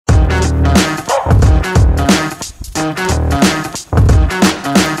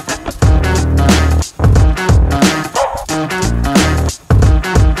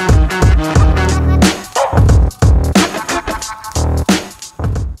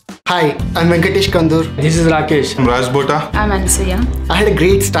Hi, I'm Venkatesh. This is Rakesh. I'm Raj Botta. I'm Anasuya. I had a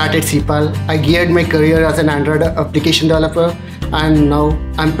great start at Ceipal. I geared my career as an Android application developer and now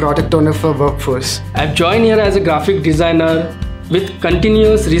I'm product owner for Workforce. I've joined here as a graphic designer with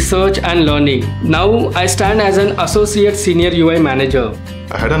continuous research and learning. Now I stand as an associate senior UI manager.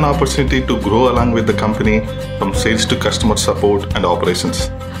 I had an opportunity to grow along with the company from sales to customer support and operations.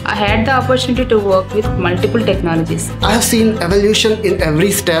 I had the opportunity to work with multiple technologies. I have seen evolution in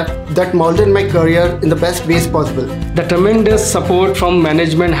every step that molded my career in the best ways possible. The tremendous support from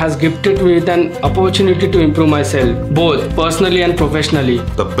management has gifted me with an opportunity to improve myself, both personally and professionally.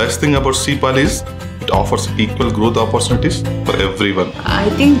 The best thing about Ceipal is it offers equal growth opportunities for everyone. I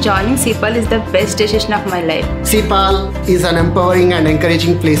think joining Ceipal is the best decision of my life. Ceipal is an empowering and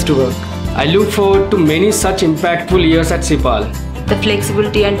encouraging place to work. I look forward to many such impactful years at Ceipal. The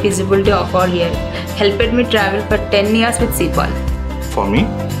flexibility and feasibility offered here helped me travel for 10 years with Ceipal. For me,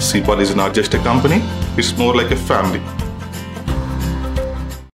 Ceipal is not just a company, it's more like a family.